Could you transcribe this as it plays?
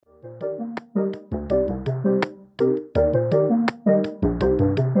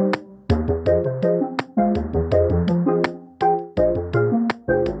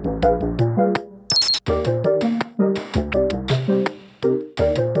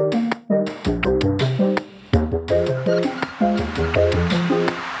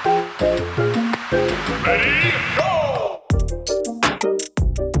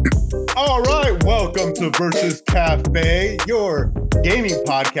Versus Cafe, your gaming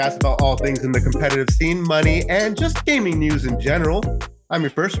podcast about all things in the competitive scene, money, and just gaming news in general. I'm your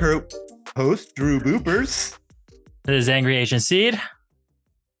first host, Drew Boopers. This is Angry Asian Seed.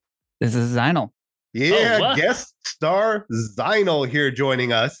 This is Zynal. Yeah, guest star Zynal here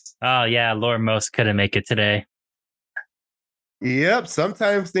joining us. Oh yeah, Lord Most couldn't make it today. Yep,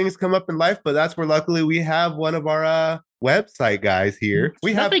 sometimes things come up in life, but that's where luckily we have one of our website guys here.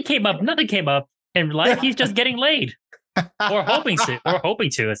 Nothing came up. In life, he's just getting laid, or hoping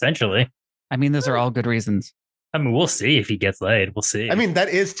to, essentially. I mean, those are all good reasons. I mean, we'll see if he gets laid. We'll see. I mean, that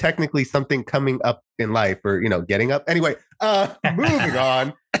is technically something coming up in life, or getting up. Anyway, moving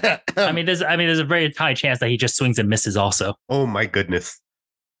on. I mean, there's a very high chance that he just swings and misses. Also, oh my goodness,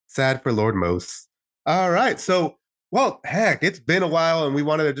 sad for Lord Mos. All right, so heck, it's been a while, and we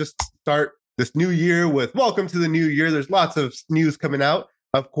wanted to just start this new year with welcome to the new year. There's lots of news coming out.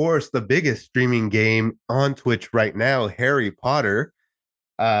 Of course, the biggest streaming game on Twitch right now, Harry Potter.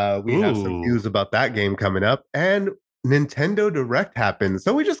 We have some news about that game coming up, and Nintendo Direct happened.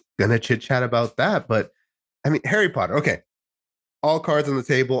 So we're just gonna chit chat about that. But I mean, Harry Potter. Okay, all cards on the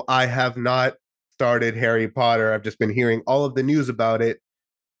table. I have not started Harry Potter. I've just been hearing all of the news about it.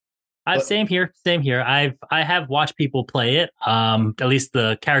 Same here. I have watched people play it, at least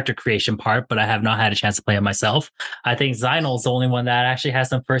the character creation part, but I have not had a chance to play it myself. I think Zynal's the only one that actually has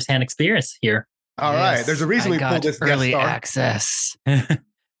some firsthand experience here. All right, there's a reason we pulled this early access.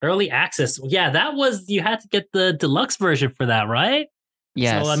 Early access. Yeah, that was, you had to get the deluxe version for that, right?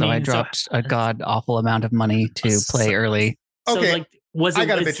 Yeah, so I dropped a god awful amount of money to play early. Okay, I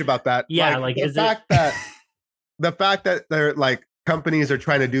got a bitch about that. Yeah, the fact that they're like, companies are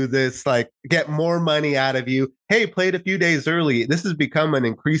trying to do this, like get more money out of you. Hey, play it a few days early. This has become an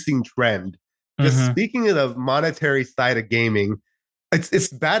increasing trend. Just speaking of the monetary side of gaming, it's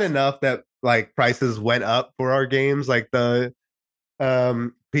bad enough that like prices went up for our games, like the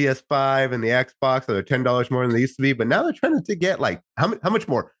PS5 and the Xbox, so they're $10 more than they used to be. But now they're trying to get like how much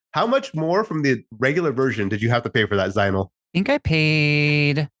more? How much more from the regular version did you have to pay for that, Zynal? I think I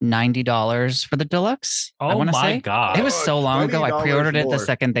paid $90 for the deluxe. Oh my God. It was so long ago. I pre-ordered it the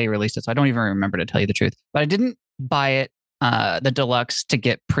second they released it. So I don't even remember, to tell you the truth. But I didn't buy it, the deluxe, to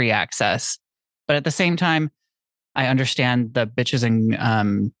get pre-access. But at the same time, I understand the bitches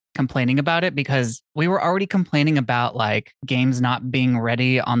and complaining about it, because we were already complaining about like games not being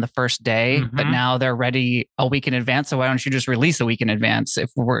ready on the first day, but now they're ready a week in advance. So why don't you just release a week in advance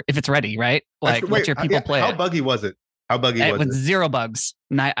if it's ready, right? Like, let your people play it. How buggy was it? How buggy was it? With zero bugs.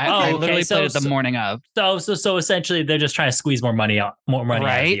 I literally played it the morning of. So essentially, they're just trying to squeeze more money out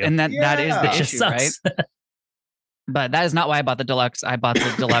of you. And that is the issue, right? But that is not why I bought the deluxe. I bought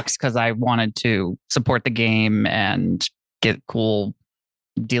the deluxe because I wanted to support the game and get cool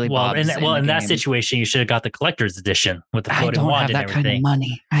dealy bobs. In that situation, you should have got the collector's edition with the floating wand and everything. I don't have that kind of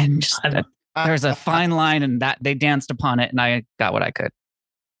money. I'm just there's a fine line, and that they danced upon it, and I got what I could.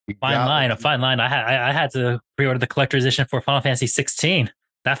 A fine line. I had to pre-order the collector's edition for Final Fantasy 16.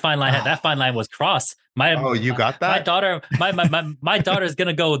 That fine line was crossed. You got that? My daughter's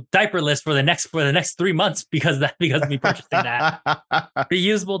gonna go diaperless for the next 3 months because of me purchasing that.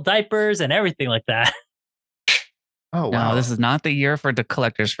 Reusable diapers and everything like that. Oh wow! No, this is not the year for the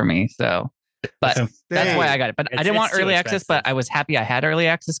collectors for me. So, but that's why I got it. But I didn't want early access, but I was happy I had early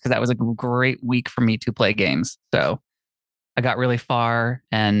access because that was a great week for me to play games. So I got really far,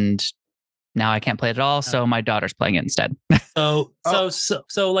 and now I can't play it at all. So my daughter's playing it instead. So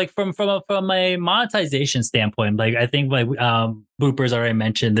like from a monetization standpoint, like I think like Boopers already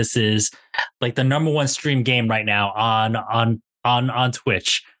mentioned, this is like the number one stream game right now on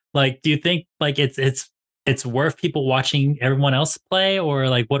Twitch. Like, do you think like it's worth people watching everyone else play, or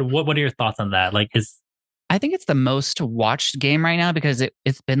like what are your thoughts on that? Like, I think it's the most watched game right now because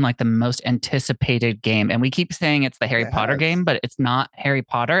it's been like the most anticipated game. And we keep saying it's the Harry Potter game, but it's not Harry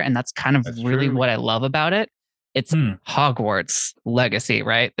Potter. And that's kind of really what I love about it. It's Hogwarts Legacy,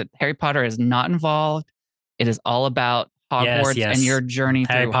 right? That Harry Potter is not involved. It is all about Hogwarts and your journey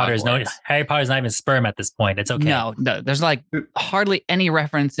through Hogwarts. Harry Potter's not even sperm at this point. It's okay. No, there's like hardly any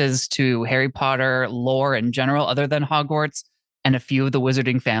references to Harry Potter lore in general other than Hogwarts. And a few of the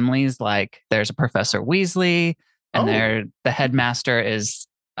wizarding families, like there's a Professor Weasley, and the headmaster is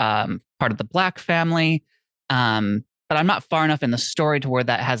part of the Black family. But I'm not far enough in the story to where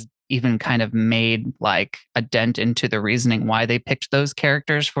that has even kind of made like a dent into the reasoning why they picked those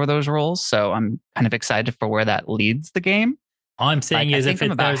characters for those roles. So I'm kind of excited for where that leads the game. All I'm saying is if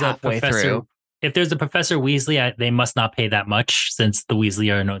there's a professor, if there's a Professor Weasley, they must not pay that much since the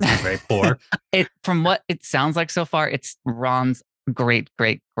Weasley are known to be very poor. From what it sounds like so far, it's Ron's great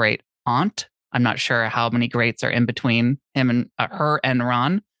aunt. I'm not sure how many greats are in between him and her and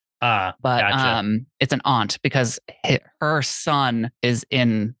Ron. But gotcha. It's an aunt because her son is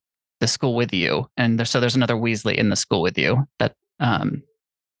in the school with you, and so there's another Weasley in the school with you. That's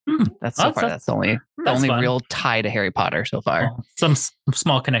the only real tie to Harry Potter so far. Well, some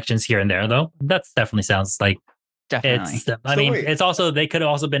small connections here and there, though. That definitely sounds like definitely. It's also they could have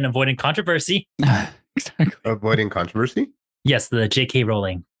also been avoiding controversy. Exactly. Avoiding controversy. Yes, the J.K.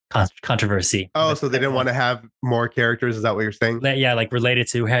 Rowling controversy. Oh, so they didn't want to have more characters? Is that what you're saying? Yeah, like related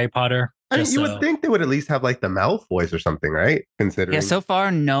to Harry Potter. I mean, you would think they would at least have like the Malfoys or something, right? Considering, yeah. So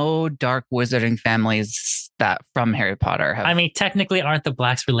far, no dark wizarding families that from Harry Potter have. I mean, technically, aren't the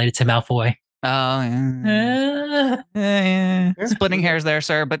Blacks related to Malfoy? Oh, yeah. Splitting hairs there,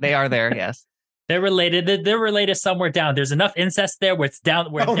 sir, but they are there. Yes, they're related. They're related somewhere down. There's enough incest there where it's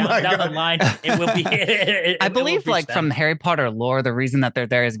down. Where down the line, it will be. I believe, like them. From Harry Potter lore, the reason that they're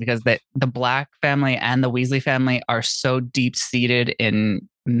there is because the Black family and the Weasley family are so deep seated in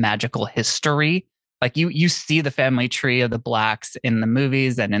magical history. Like you see the family tree of the Blacks in the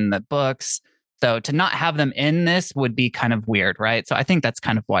movies and in the books. So to not have them in this would be kind of weird, right? So I think that's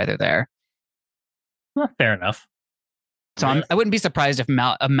kind of why they're there. Well, fair enough. So I wouldn't be surprised if a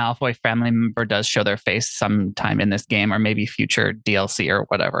Malfoy family member does show their face sometime in this game or maybe future DLC or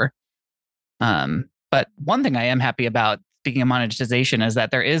whatever. But one thing I am happy about, speaking of monetization, is that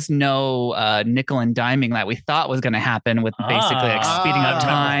there is no nickel and diming that we thought was going to happen with basically like speeding up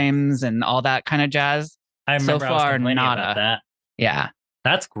times and all that kind of jazz. I remember so far, nada. About that. Yeah.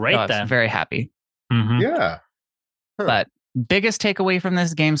 That's great. So I'm very happy. Mm-hmm. Yeah. Huh. But biggest takeaway from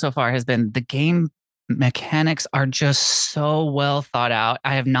this game so far has been the game mechanics are just so well thought out.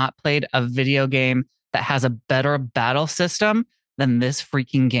 I have not played a video game that has a better battle system than this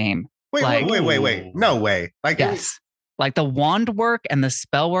freaking game. Wait. No way. Like, yes. Like the wand work and the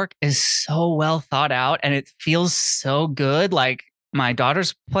spell work is so well thought out and it feels so good. Like my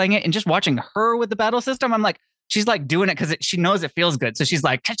daughter's playing it and just watching her with the battle system, I'm like, she's like doing it because she knows it feels good. So she's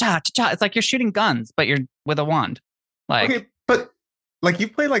like, cha-cha, cha-cha. It's like you're shooting guns, but you're with a wand. Like, okay, but like you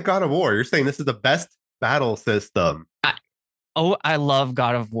play like God of War. You're saying this is the best battle system. I love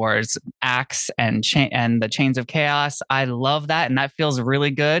God of War's axe and the Chains of Chaos. I love that. And that feels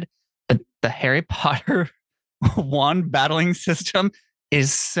really good. But the Harry Potter wand battling system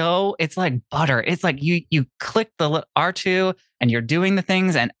is it's like butter. It's like you click the R2 and you're doing the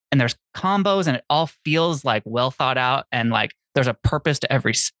things and there's combos and it all feels like well thought out and like there's a purpose to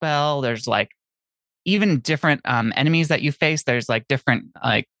every spell. There's like even different enemies that you face. There's like different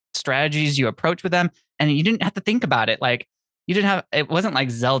like strategies you approach with them and you didn't have to think about it. Like it wasn't like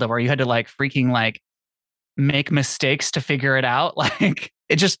Zelda where you had to like freaking like make mistakes to figure it out. Like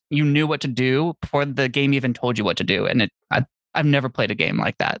it just, you knew what to do before the game even told you what to do. And I've never played a game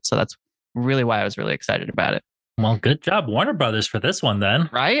like that. So that's really why I was really excited about it. Well, good job, Warner Brothers, for this one then.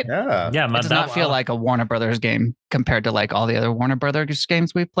 Right? Yeah. It does not feel like a Warner Brothers game compared to like all the other Warner Brothers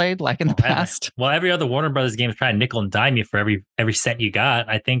games we've played like in the past. Well, every other Warner Brothers game is trying to nickel and dime you for every cent you got.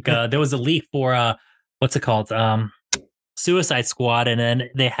 I think there was a leak for what's it called? Suicide Squad, and then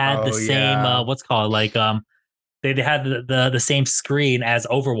they had the same what's called like they had the same screen as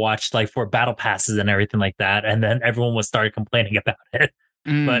Overwatch, like for battle passes and everything like that, and then everyone was started complaining about it.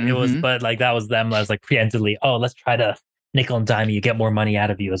 But it was, but like that was them as like preemptively, oh, let's try to nickel and dime you, get more money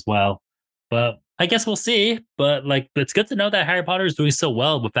out of you as well. But I guess we'll see. But like, it's good to know that Harry Potter is doing so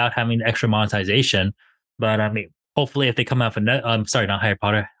well without having extra monetization. But I mean, hopefully, if they come out for sorry, not Harry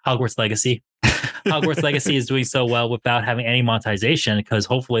Potter, Hogwarts Legacy. Hogwarts Legacy is doing so well without having any monetization because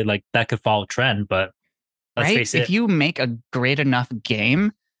hopefully, like that could follow trend. But let's face it, if you make a great enough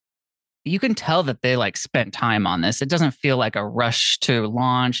game, you can tell that they like spent time on this. It doesn't feel like a rush to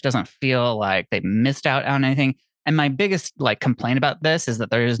launch. It doesn't feel like they missed out on anything. And my biggest like complaint about this is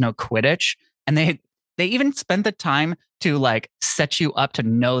that there is no Quidditch. And they even spent the time to like set you up to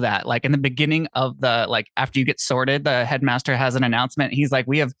know that. Like in the beginning of the like after you get sorted, the headmaster has an announcement. He's like,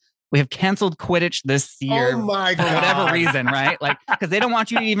 we have canceled Quidditch this year for whatever reason, right? Like because they don't want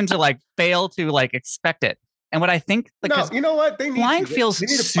you even to like fail to like expect it. And what I think, like, no, you know what? They need flying feels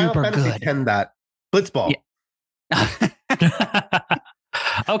super good. That blitzball. Yeah.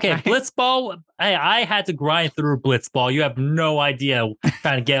 Okay, Right. Blitzball. I had to grind through Blitzball. You have no idea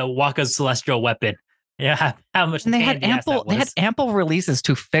trying to get Waka's celestial weapon. Yeah, how much And they pain had in the ass that ample was. releases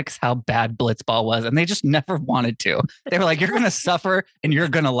to fix how bad Blitzball was, and they just never wanted to. They were like, "You're gonna suffer, and you're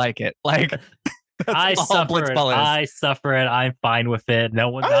gonna like it." Like I that's all suffer it. Blitzball is. I suffer it. I'm fine with it. No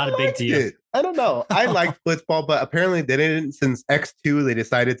one, not a big liked deal. it. I don't know. I liked Blitzball, but apparently they didn't. Since X2, they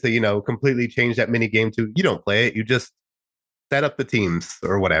decided to, completely change that mini game to you don't play it. You just set up the teams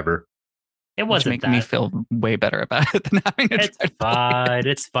or whatever. It Which wasn't makes that. me feel way better about it than having to It's try to play fine.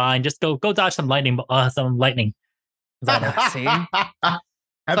 It's fine. Just go dodge some lightning. Some lightning. Zyno. See?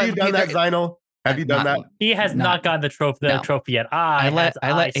 Have you done that, Zyno? Have you done that? He has not gotten the trophy yet. I let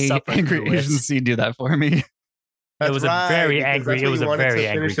Angry Agency do that for me. It was a very angry. It was a very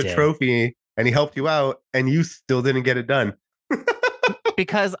angry finish the day. trophy, and he helped you out, and you still didn't get it done.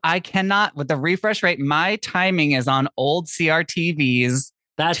 Because I cannot, with the refresh rate, my timing is on old CRTVs.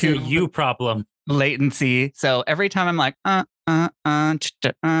 That's a you problem. Latency. So every time I'm like,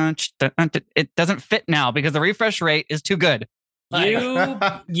 it doesn't fit now because the refresh rate is too good.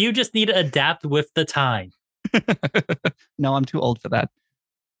 You just need to adapt with the time. No, I'm too old for that.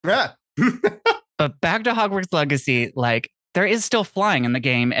 Yeah. But back to Hogwarts Legacy, like there is still flying in the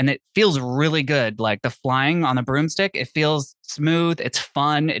game and it feels really good. Like the flying on the broomstick, it feels smooth. It's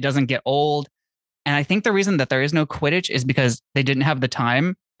fun. It doesn't get old. And I think the reason that there is no Quidditch is because they didn't have the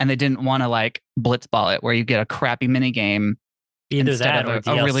time and they didn't want to like blitzball it where you get a crappy mini game Either instead that or of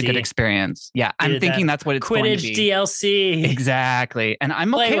a really good experience. Yeah, I'm thinking that's what it's going to be. Quidditch DLC. Exactly. And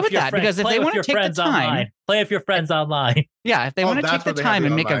I'm okay with that because if they want to take the time, play with your friends online. Yeah, if they want to take the time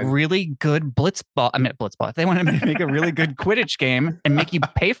and make a really good blitzball, if they want to make a really good Quidditch game and make you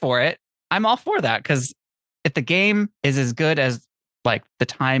pay for it, I'm all for that. Because if the game is as good as like the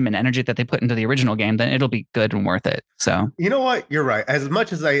time and energy that they put into the original game, then it'll be good and worth it. So you know what? You're right. As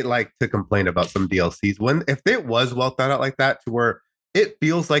much as I like to complain about some DLCs, if it was well thought out like that, to where it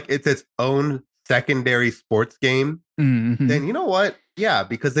feels like it's its own secondary sports game, then you know what? Yeah,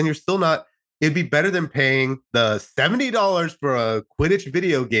 because then you're still not. It'd be better than paying the $70 for a Quidditch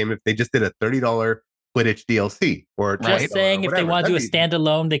video game if they just did a $30 Quidditch DLC. Or just saying, if they want to do a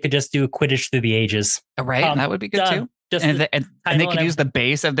standalone, they could just do a Quidditch Through the Ages. Right, that would be good too. And they could use the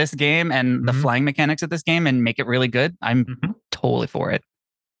base of this game and the flying mechanics of this game and make it really good. I'm totally for it.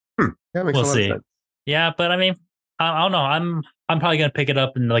 That makes a lot of sense. Yeah, but I mean, I don't know. I'm probably gonna pick it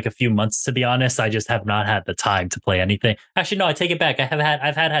up in like a few months. To be honest, I just have not had the time to play anything. Actually, no, I take it back.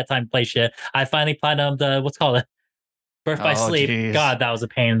 I've had time to play shit. I finally platinumed the what's called it, Birth by Sleep. Geez. God, that was a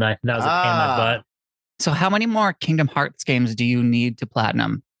pain. That was a pain in my butt. So, how many more Kingdom Hearts games do you need to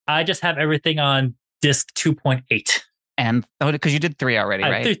platinum? I just have everything on disc 2.8. And because you did 3 already,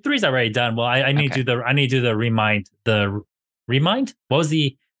 right? 3's already done. Well, I need to do the Remind. The Remind? What was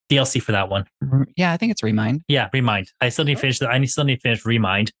the DLC for that one? Yeah, I think it's Remind. Yeah, Remind. I still need to finish that. I still need to finish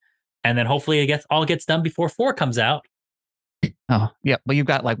Remind, and then hopefully it gets done before 4 comes out. Oh, yeah. Well, you've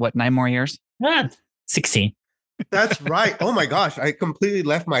got like what, 9 more years? 16. That's right. Oh my gosh, I completely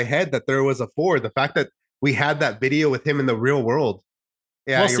left my head that there was a 4. The fact that we had that video with him in the real world.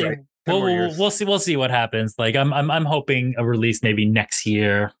 Yeah, you're right. We'll see what happens. Like I'm hoping a release maybe next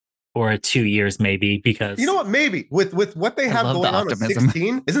year or 2 years maybe, because you know what, maybe with what they have going on with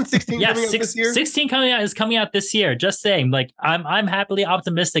 16, isn't 16 coming out this year? 16 coming out this year. Just saying, like I'm happily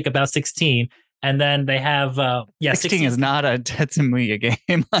optimistic about 16. And then they have 16 is not a Tetsuya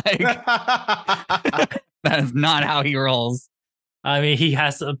game. Like that is not how he rolls. I mean, he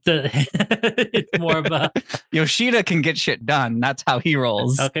has it's more of a Yoshida can get shit done. That's how he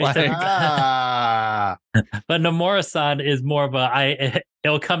rolls. Okay, like, but Nomura-san is more of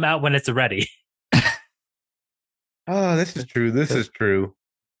it'll come out when it's ready. Oh, this is true. This is true.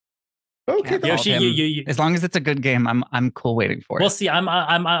 Okay, Yoshi, as long as it's a good game, I'm cool waiting for it. We'll see.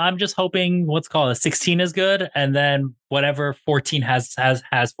 I'm just hoping 16 is good, and then whatever 14 has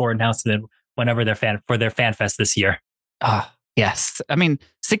for announcement whenever their fan fest this year. Yes. I mean,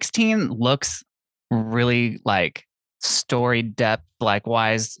 16 looks really like story depth, like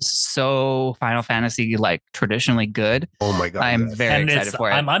wise, so Final Fantasy, like traditionally good. Oh my God. I'm very excited for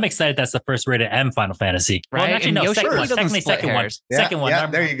it. I'm excited that's the first rated M Final Fantasy. Right? Well, actually, no, second one. Second one. Yeah,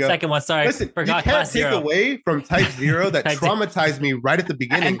 there you go. Second one. Sorry. Listen, you can't take away from Type 0 that traumatized me right at the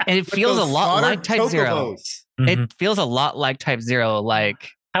beginning. And it feels a lot like Type 0. Mm-hmm. It feels a lot like Type 0. Like,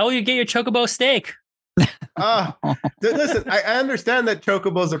 how will you get your chocobo steak? Listen, I understand that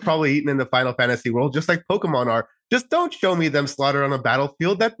chocobos are probably eaten in the Final Fantasy world, just like Pokemon are. Just don't show me them slaughtered on a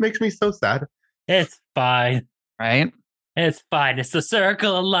battlefield. That makes me so sad. It's fine. Right? It's fine. It's the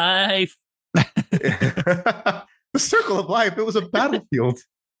circle of life. The circle of life. It was a battlefield.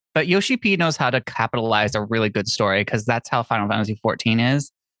 But Yoshi P knows how to capitalize a really good story because that's how Final Fantasy 14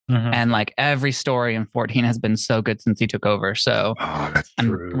 is. Mhm. And like every story in 14 has been so good since he took over. So that's I'm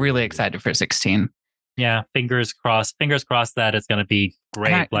true. really excited for 16. Yeah, fingers crossed that it's gonna be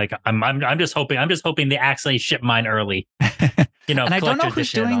great. I'm just hoping they actually ship mine early. You know, and I don't know collector's who's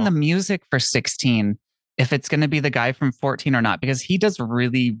edition and doing all. the music for 16. If it's going to be the guy from 14 or not, because he does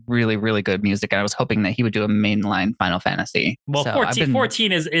really, really, really good music. And I was hoping that he would do a mainline Final Fantasy. Well, So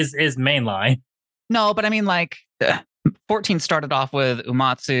 14 is mainline. No, but I mean, like 14 started off with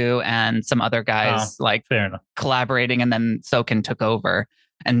Umatsu and some other guys fair enough. collaborating, and then Soken took over.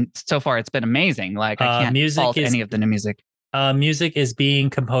 And so far, it's been amazing. Like I can't fault any of the new music. Music is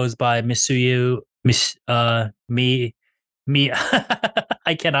being composed by Misuyu me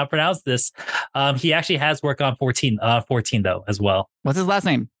I cannot pronounce this. He actually has work on 14 though as well. What's his last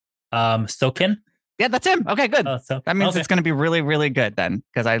name? Soken. Yeah, that's him. Okay, good. That means it's going to be really, really good then,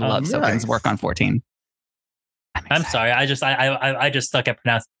 because I love Soken's work on 14. I'm sorry. I just stuck at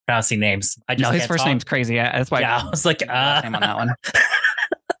pronouncing names. His first name's crazy. That's why. Yeah, I was like, name on that one.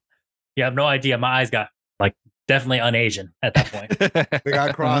 You have no idea. My eyes got like definitely un-Asian at that point. They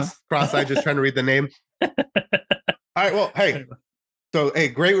got cross-eyed just trying to read the name. All right, well, hey, so a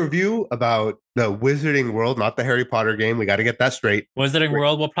great review about the Wizarding World, not the Harry Potter game. We got to get that straight. Wizarding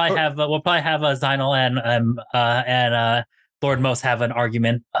World. We'll probably have Zynal and Lord Most have an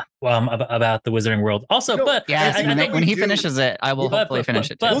argument about the Wizarding World. Also, but yes, when he finishes it, I will hopefully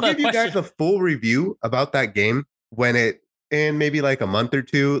finish it too. We'll give you guys a full review about that game in maybe like a month or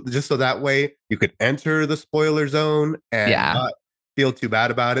two, just so that way you could enter the spoiler zone and not feel too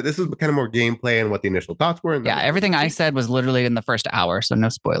bad about it. This is kind of more gameplay and what the initial thoughts were. Everything I said was literally in the first hour, so no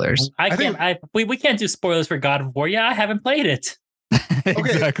spoilers. We can't do spoilers for God of War. Yeah, I haven't played it.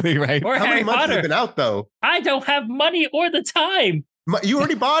 Exactly right. Or how Harry many months Potter. has it been out though? I don't have money or the time. You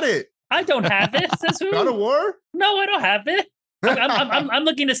already bought it. I don't have it. Says who? God of War? No, I don't have it. I'm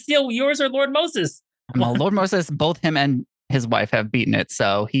looking to steal yours or Lord Moses. Well, Lord Moses, both him and his wife have beaten it,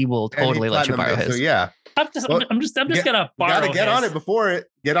 so he will totally let you borrow his. So yeah. I'm just gonna borrow. You gotta get on it before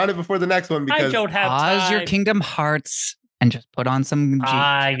the next one, because I don't have pause your Kingdom Hearts and just put on some.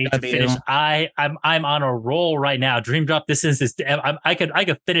 I need to finish. I'm on a roll right now. Dream Drop Distance is. I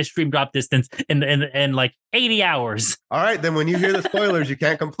could finish Dream Drop Distance in like 80 hours. All right, then when you hear the spoilers, you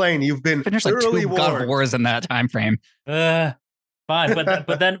can't complain. You've been finished like 2 God of Wars in that time frame. Fine,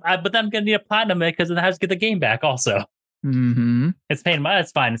 but then I'm gonna need a platinum it because then I have to get the game back also. Mm-hmm. It's pain.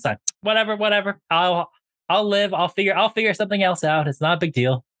 It's fine. It's fine. Whatever. I'll live. I'll figure something else out. It's not a big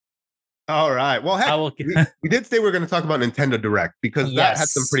deal. All right. Well, heck, we did say we were going to talk about Nintendo Direct because that had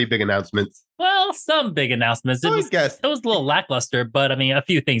some pretty big announcements. Well, some big announcements. It was a little lackluster, but I mean, a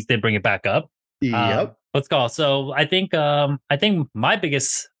few things did bring it back up. Yep. Let's go. So I think my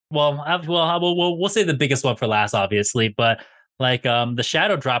biggest. We'll say the biggest one for last, obviously, but like the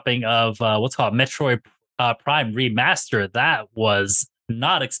shadow dropping of what's called Metroid Prime Remaster, that was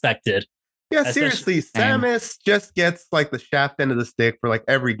not expected. Yeah, seriously, Samus just gets like the shaft end of the stick for like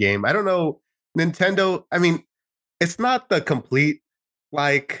every game. I don't know, Nintendo. I mean, it's not the complete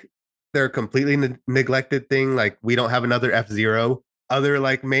like they're completely neglected thing. Like we don't have another F-Zero, other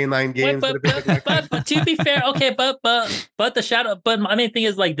like mainline games. But to be fair, okay, but the shadow. But my main thing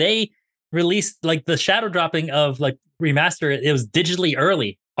is like they released like the shadow dropping of like remaster. It was digitally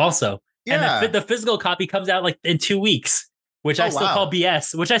early also, and the physical copy comes out like in 2 weeks. Which I still call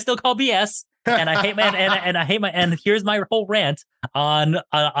BS. And I hate and here's my whole rant on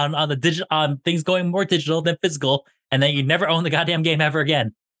the digital, on things going more digital than physical, and then you never own the goddamn game ever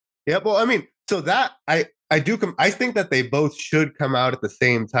again. Yeah, well, I mean, so that I think that they both should come out at the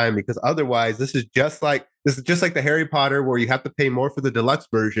same time, because otherwise this is just like the Harry Potter where you have to pay more for the deluxe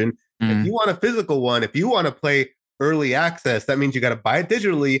version. If you want a physical one, if you want to play early access, that means you got to buy it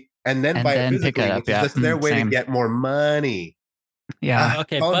digitally and then buy it physically, which is just their way to get more money. Yeah.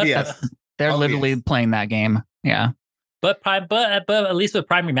 Okay, but they're literally playing that game. Yeah. But at least with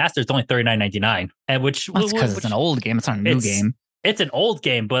Prime Remaster, it's only $39.99, and which because it's an old game. It's not a new game. It's an old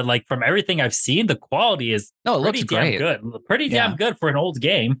game, but like from everything I've seen, the quality is looks great. Good. Pretty damn good for an old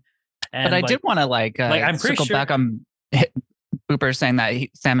game. And but I did want to I'm circle back on Booper saying that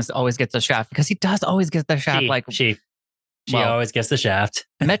Samus always gets the shaft, because he does always get the shaft. She always gets the shaft.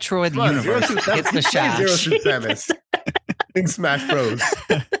 Metroid Universe gets the shaft. Zero Suit Samus in Smash Bros.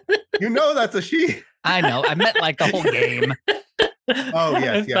 You know that's a she. I know. I meant like the whole game. Oh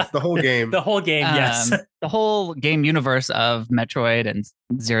yes, the whole game. The whole game, yes. The whole game universe of Metroid and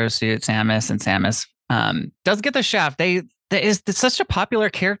Zero Suit Samus and Samus does get the shaft. They It's such a popular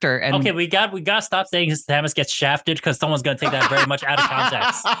character. And okay, we got to stop saying Samus gets shafted because someone's going to take that very much out of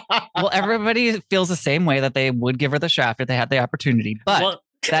context. Well, everybody feels the same way that they would give her the shaft if they had the opportunity. But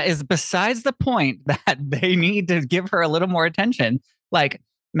that is besides the point that they need to give her a little more attention. Like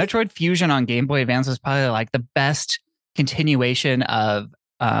Metroid Fusion on Game Boy Advance was probably like the best continuation of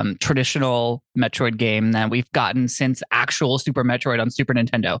traditional Metroid game that we've gotten since actual Super Metroid on Super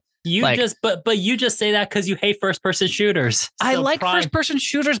Nintendo. You just say that because you hate first person shooters. I like first person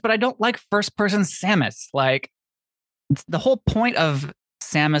shooters, but I don't like first person Samus. Like the whole point of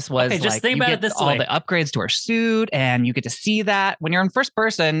Samus was just think about it this way. All the upgrades to her suit, and you get to see that when you're in first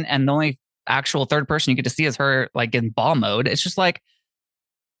person, and the only actual third person you get to see is her like in ball mode. It's just like.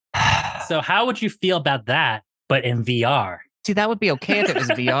 So how would you feel about that, but in VR? See, that would be okay if it was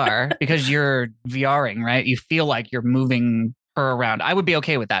VR because you're VRing, right? You feel like you're moving her around. I would be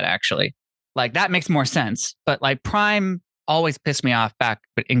okay with that, actually. Like, that makes more sense. But, like, Prime always pissed me off back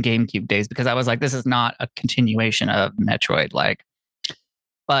in GameCube days because I was like, this is not a continuation of Metroid. Like,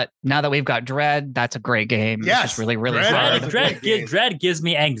 but now that we've got Dread, that's a great game. Yes, it's just really, really Dread, hard. Dread gives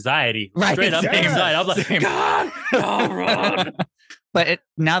me anxiety. Right. Straight up anxiety. I'm like, God, no, run. But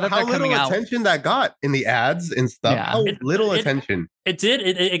now that how they're coming out, little attention that got in the ads and stuff. Yeah. How little attention. It did.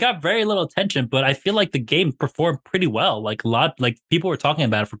 It got very little attention, but I feel like the game performed pretty well. Like people were talking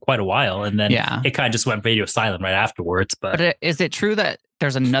about it for quite a while, and then it kind of just went radio silent right afterwards. But is it true that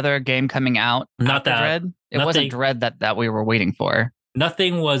there's another game coming out? Not that Dread. It wasn't Dread that we were waiting for.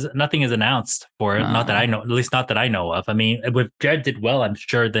 Nothing is announced for it. Not that I know, at least not that I know of. I mean, if Dread did well, I'm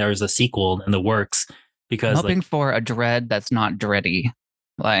sure there's a sequel in the works. Because I'm hoping for a Dread that's not Dready.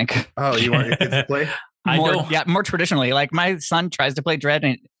 Like, oh, you want your kids to play? More traditionally. Like my son tries to play Dread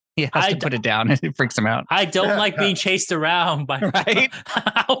and he has to put it down and it freaks him out. I don't like being chased around by right.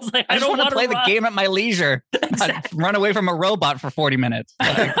 I was like, I just want to play the game at my leisure. Exactly. Run away from a robot for 40 minutes.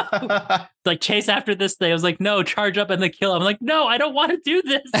 Like chase after this thing. I was like, no, charge up and then kill. I'm like, no, I don't want to do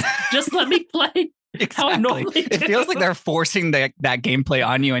this. Just let me play. Exactly. It feels like they're forcing that gameplay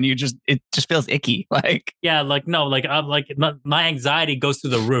on you, and it just feels icky. Like my anxiety goes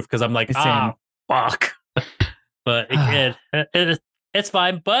through the roof because I'm like, fuck. But it's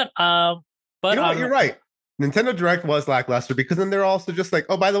fine. But you know what? You're right. Nintendo Direct was lackluster because then they're also just like,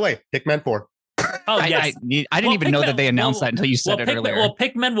 oh, by the way, Pikmin 4. Oh yes, I didn't even know that they announced that until you said it earlier. Well,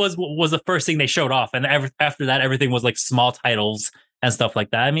 Pikmin was the first thing they showed off, and after that, everything was like small titles and stuff like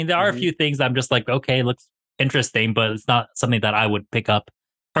that. I mean, there are a few things I'm just like, okay, looks interesting, but it's not something that I would pick up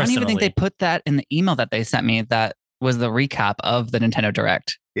personally. I don't even think they put that in the email that they sent me. That was the recap of the Nintendo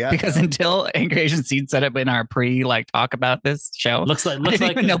Direct. Yeah. Because until Angry Asian Seed said it in our talk about this show, I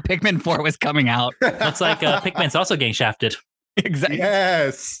didn't even know Pikmin 4 was coming out. Looks like Pikmin's also getting shafted. Exactly.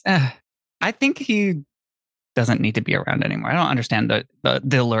 Yes. I think he doesn't need to be around anymore. I don't understand the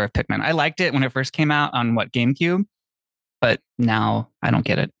allure of Pikmin. I liked it when it first came out on GameCube. But now I don't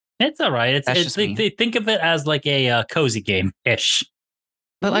get it. It's all right. They think of it as like a cozy game-ish.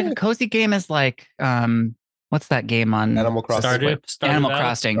 But like a cozy game is like, what's that game on? Animal Crossing. Animal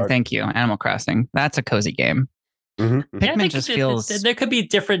Crossing. Thank you. Animal Crossing. That's a cozy game. Mm-hmm. Pikmin feels... There could be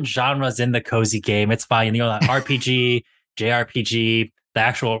different genres in the cozy game. It's fine. You know, like RPG, JRPG, the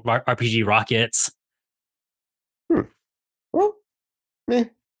actual RPG rockets. Well,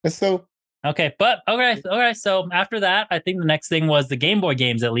 so... Okay, but okay. So after that, I think the next thing was the Game Boy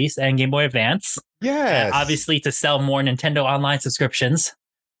games, at least, and Game Boy Advance. Yes, obviously to sell more Nintendo Online subscriptions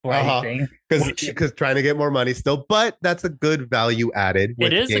for anything. Because trying to get more money still, but that's a good value added.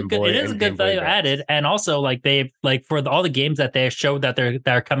 It is a good value added, and also like they've like for all the games that they showed that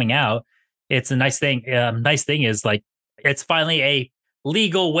they're coming out, it's a nice thing. Nice thing is like it's finally a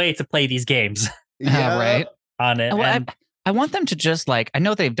legal way to play these games. Yeah, right on it. Well, I want them to just I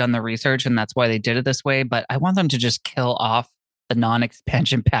know they've done the research and that's why they did it this way, but I want them to just kill off the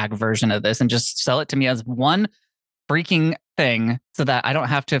non-expansion pack version of this and just sell it to me as one freaking thing so that I don't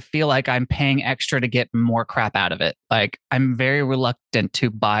have to feel like I'm paying extra to get more crap out of it. Like I'm very reluctant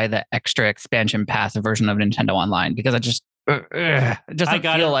to buy the extra expansion pass version of Nintendo Online because I just I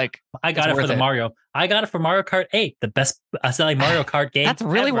got it for the Mario. I got it for Mario Kart 8, the best selling Mario Kart game. That's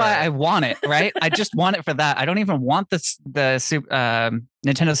really why I want it, right? I just want it for that. I don't even want the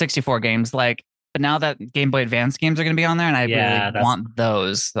Nintendo 64 games. Like, but now that Game Boy Advance games are going to be on there, and I really want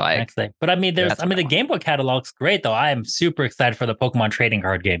those. Like, but I mean, the Game Boy catalog's great though. I am super excited for the Pokemon trading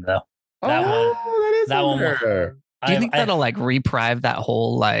card game though. That one. Do you think that'll reprive that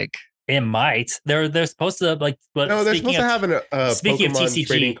whole It might. They're supposed to But no, they're supposed to have a Pokemon TCG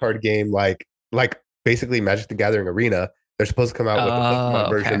trading card game like basically Magic the Gathering Arena. They're supposed to come out with the Pokemon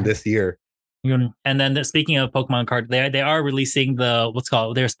version this year. And then speaking of Pokemon cards, they are releasing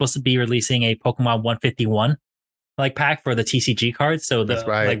they're supposed to be releasing a Pokemon 151 like pack for the TCG cards. So That's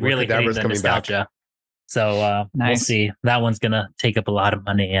right. like really hitting the nostalgia. Back. So nice. We'll see. That one's gonna take up a lot of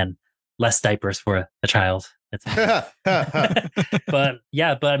money and less diapers for a child. But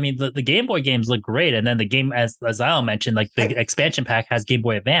I mean the Game Boy games look great, and then the game, as I'll mentioned, like the expansion pack has Game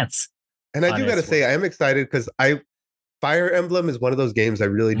Boy Advance. And I do gotta say, I am excited because Fire Emblem is one of those games I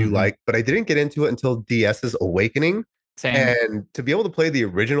really do like, but I didn't get into it until DS's Awakening. Same. And to be able to play the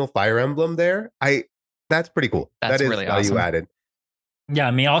original Fire Emblem there, that's pretty cool. That's really value added. Yeah,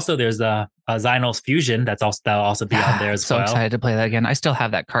 I mean, also there's a Xynos Fusion that'll also be on there as well. So excited to play that again. I still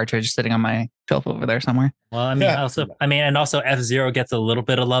have that cartridge sitting on my shelf over there somewhere. Well, I mean, and also F-Zero gets a little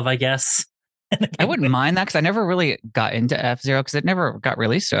bit of love, I guess. I wouldn't mind that because I never really got into F-Zero because it never got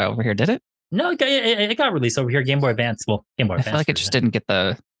released over here, did it? No, it got released over here. Game Boy Advance. Well, Game Boy Advance. I feel like it just didn't get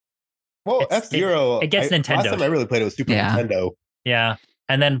the. Well, F-Zero. It gets Nintendo. Last time I really played it was Super Nintendo. Yeah,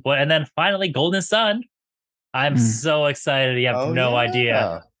 and then finally Golden Sun. I'm so excited. You have no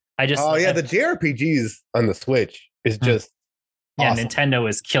idea. The JRPGs on the Switch is just awesome. Nintendo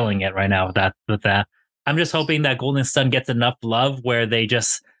is killing it right now with that. I'm just hoping that Golden Sun gets enough love where they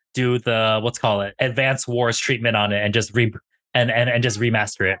just do the Advance Wars treatment on it and just just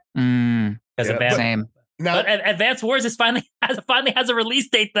remaster it. Same. But Advance Wars finally has a release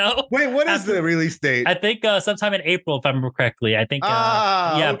date though. Wait, what is the release date? I think sometime in April, if I remember correctly. I think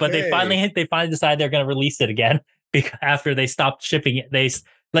okay. But they finally decided they're going to release it again because after they stopped shipping it.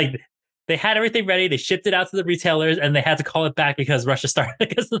 They had everything ready, they shipped it out to the retailers, and they had to call it back because Russia started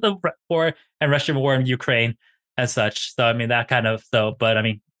because of the war and Russian war in Ukraine and such. So I mean but I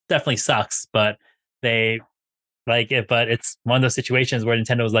mean definitely sucks, but they like it, but it's one of those situations where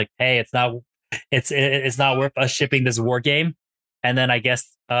Nintendo was like, hey, it's not worth us shipping this war game. And then I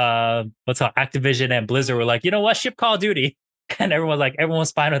guess Activision and Blizzard were like, you know what, ship Call of Duty. And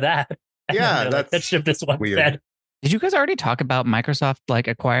everyone's fine with that. Yeah, let's ship this one instead. Did you guys already talk about Microsoft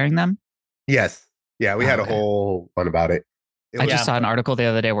acquiring them? Yes. Yeah, we had a whole one about it. I just saw an article the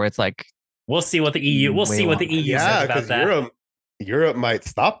other day where it's like, we'll see what the EU says about that. Europe might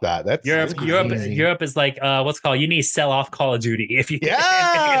stop that. That's Europe is like you need to sell off Call of Duty if you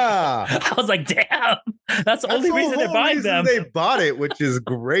I was like, damn, that's the only reason they're buying them. They bought it, which is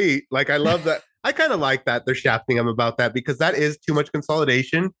great. Like I love that. I kind of like that they're shafting them about that because that is too much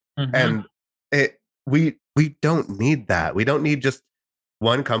consolidation, and we don't need that. We don't need just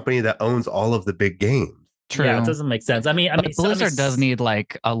one company that owns all of the big games. True. Yeah, it doesn't make sense. I mean, Blizzard does need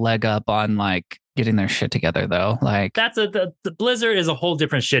a leg up on getting their shit together though. That's the Blizzard is a whole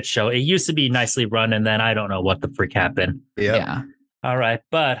different shit show. It used to be nicely run, and then I don't know what the freak happened. Yeah. All right,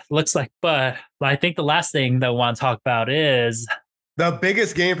 but I think the last thing that we want to talk about is the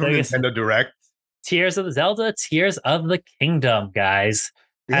biggest game from Nintendo Direct. Tears of the Kingdom, guys.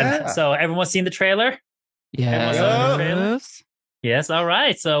 Yeah. And so everyone's seen the trailer? Yes. All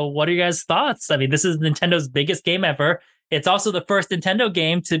right. So what are you guys' thoughts? I mean, this is Nintendo's biggest game ever. It's also the first Nintendo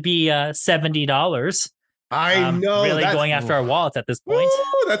game to be $70. I know. Really going after our wallets at this point.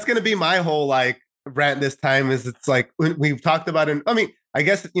 Woo, that's going to be my whole rant this time is it's like we've talked about it. I mean, I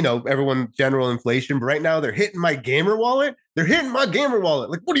guess, everyone general inflation, but right now they're hitting my gamer wallet.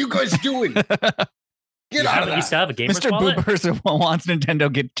 Like, what are you guys doing? Get out of that. You still have a gamer's Mr. wallet? Boopers wants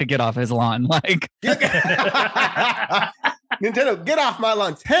Nintendo to get off his lawn. Nintendo, get off my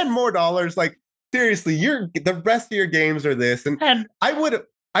lawn. $10 more. Like, seriously, the rest of your games are this. And I would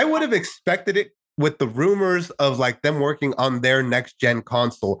have expected it with the rumors of them working on their next gen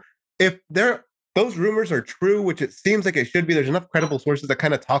console. If those rumors are true, which it seems like it should be, there's enough credible sources that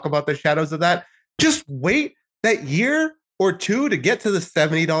kind of talk about the shadows of that. Just wait that year or two to get to the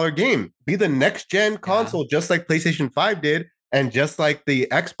 $70 game. Be the next gen console, just like PlayStation 5 did, and just like the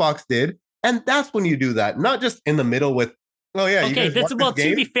Xbox did. And that's when you do that, not just in the middle with, okay.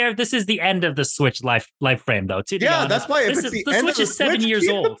 To be fair, this is the end of the Switch life frame, though. That's why if it's the end Switch of the is 7 years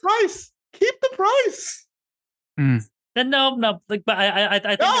keep old. Keep the price. No, but I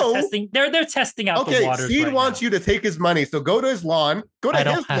think they're testing. They're testing out the waters. Seed wants you to take his money, so go to his lawn. Go to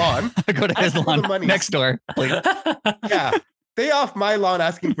his lawn. Go to his lawn next door, please. Yeah, stay off my lawn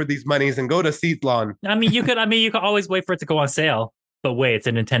asking for these monies and go to Seed's lawn. I mean, you could always wait for it to go on sale. But wait, it's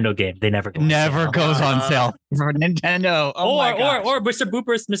a Nintendo game. They never goes on sale for Nintendo. Or Mr.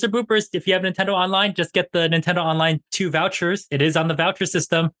 Boopers, if you have Nintendo Online, just get the Nintendo Online 2 vouchers. It is on the voucher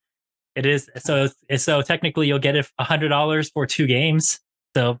system. It is so technically you'll get it $100 for 2 games.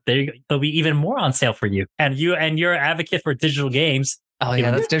 So there'll be even more on sale for you. And you're an advocate for digital games. Oh yeah,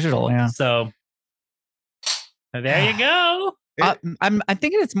 that's digital. Yeah. So there you go. I'm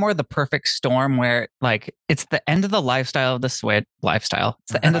thinking it's more the perfect storm where like it's the end of the lifestyle of the Switch. It's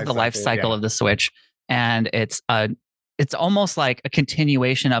the end of the life cycle of the Switch, and it's almost like a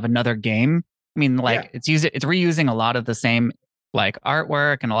continuation of another game. I mean, like it's reusing a lot of the same like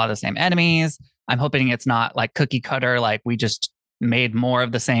artwork and a lot of the same enemies. I'm hoping it's not like cookie cutter, like we just made more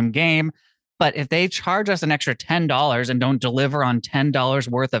of the same game. But if they charge us an extra $10 and don't deliver on $10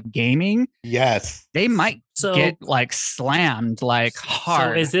 worth of gaming, they might get like slammed like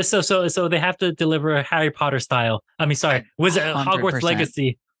hard. So is this so they have to deliver a Harry Potter style? I mean, sorry, Hogwarts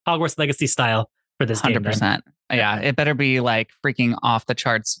Legacy style for this 100%. Game. Yeah, it better be like freaking off the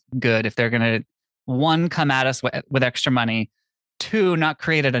charts good if they're gonna one come at us with extra money, two not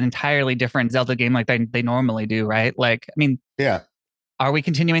create an entirely different Zelda game like they normally do, right? Like, I mean, are we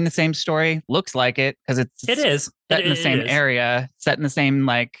continuing the same story? Looks like it because it is set in the same area, set in the same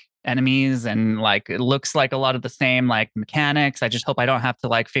like enemies, and like it looks like a lot of the same like mechanics. I just hope I don't have to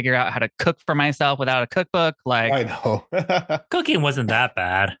like figure out how to cook for myself without a cookbook. Like, I know cooking wasn't that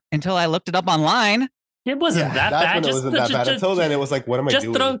bad until I looked it up online. It wasn't that bad. It wasn't that bad. Until then, it was like, what am I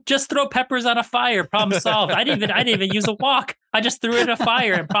doing? Just throw peppers on a fire. Problem solved. I didn't even use a wok. I just threw it in a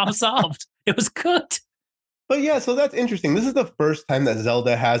fire and problem solved. It was cooked. But yeah, so that's interesting. This is the first time that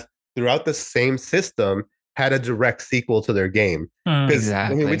Zelda has, throughout the same system, had a direct sequel to their game.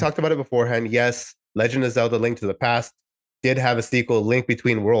 Exactly. I mean, we talked about it beforehand. Yes, Legend of Zelda: Link to the Past did have a sequel, Link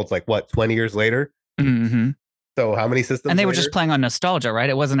Between Worlds, like what, 20 years later? Mm-hmm. So how many systems? And they were just playing on nostalgia, right?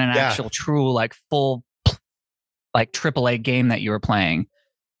 It wasn't an actual true, like full, like AAA game that you were playing.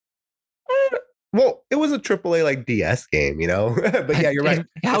 Well, it was a AAA like DS game, you know. But yeah, you're right.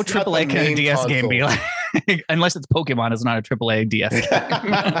 How AAA can a DS game be like? Unless it's Pokemon, it's not a AAA DS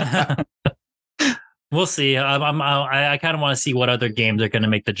game. We'll see. I kind of want to see what other games are going to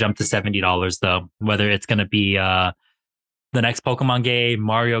make the jump to $70 though. Whether it's going to be the next Pokemon game,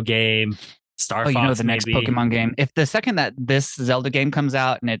 Mario game, Star Fox, the next Pokemon game. If the second that this Zelda game comes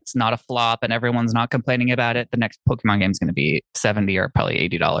out and it's not a flop and everyone's not complaining about it, the next Pokemon game is going to be $70 or probably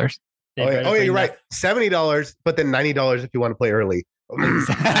 $80. Oh yeah, you're right. $70, but then $90 if you want to play early.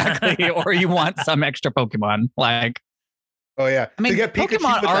 Exactly. Or you want some extra Pokemon. Like, oh yeah. I mean,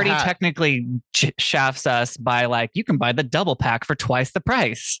 Pokemon already technically shafts us by like, you can buy the double pack for twice the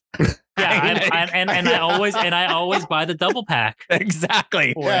price. Yeah, I always buy the double pack.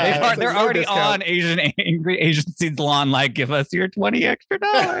 Exactly. Yeah, they're already on Angry Asian Seed's lawn. Like, give us your $20 extra.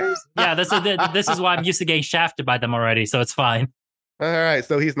 Yeah, this is why I'm used to getting shafted by them already, so it's fine. All right,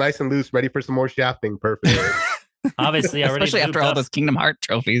 so he's nice and loose, ready for some more shafting. Perfect. Obviously, especially after all those Kingdom Hearts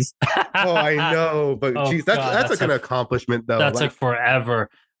trophies. Oh, I know, but geez, that's like an accomplishment, though. That took forever.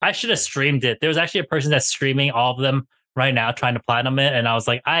 I should have streamed it. There was actually a person that's streaming all of them right now, trying to platinum it, and I was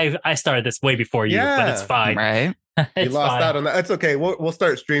like, I started this way before you, but it's fine. Right? You lost out on that. It's okay. We'll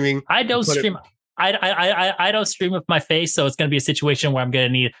start streaming. I don't stream. I don't stream with my face, so it's going to be a situation where I'm going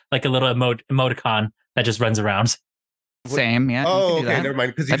to need like a little emoticon that just runs around. Same, yeah. Oh, okay, never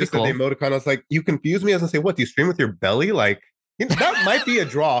mind. Because you just said the emoticon. I was like, you confused me. I was gonna say, what? Do you stream with your belly? Like, that might be a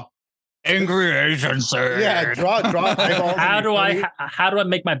draw. Angry Asian, sir. Yeah, draw. How do I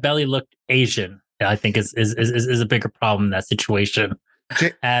make my belly look Asian? I think is a bigger problem in that situation.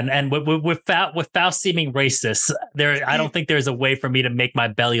 And without seeming racist, I don't think there's a way for me to make my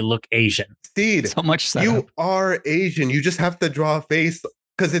belly look Asian. Steed, so much so. You are Asian. You just have to draw a face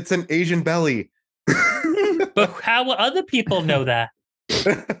because it's an Asian belly. But how will other people know that?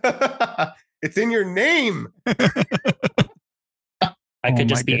 It's in your name. I could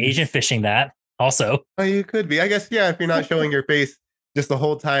just be Asian fishing that also. Oh, you could be. I guess, yeah, if you're not showing your face just the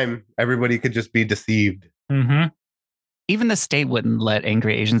whole time, everybody could just be deceived. Mm-hmm. Even the state wouldn't let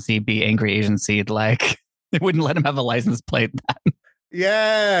Angry Asian Seed be Angry Asian Seed. Like, they wouldn't let him have a license plate that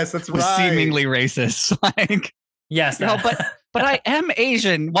yes, that's was right. seemingly racist. Like, yes, no, but I am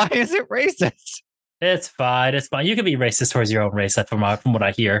Asian. Why is it racist? It's fine. It's fine. You can be racist towards your own race, from what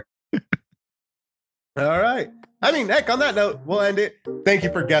I hear. All right. I mean, heck, on that note, we'll end it. Thank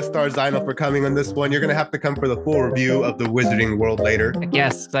you for guest star Zyno for coming on this one. You're going to have to come for the full review of the Wizarding World later.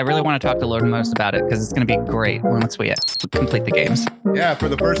 Yes, because I really want to talk to Lord and Most about it because it's going to be great once we complete the games. Yeah, for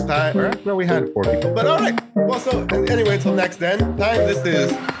the first time. No, we had 4 people. But all right. Well, so anyway, until next time, this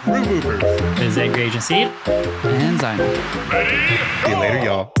is Brew Boopers. This is Angry Agent Seed. And Zyno. See you later,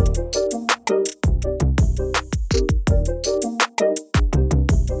 y'all.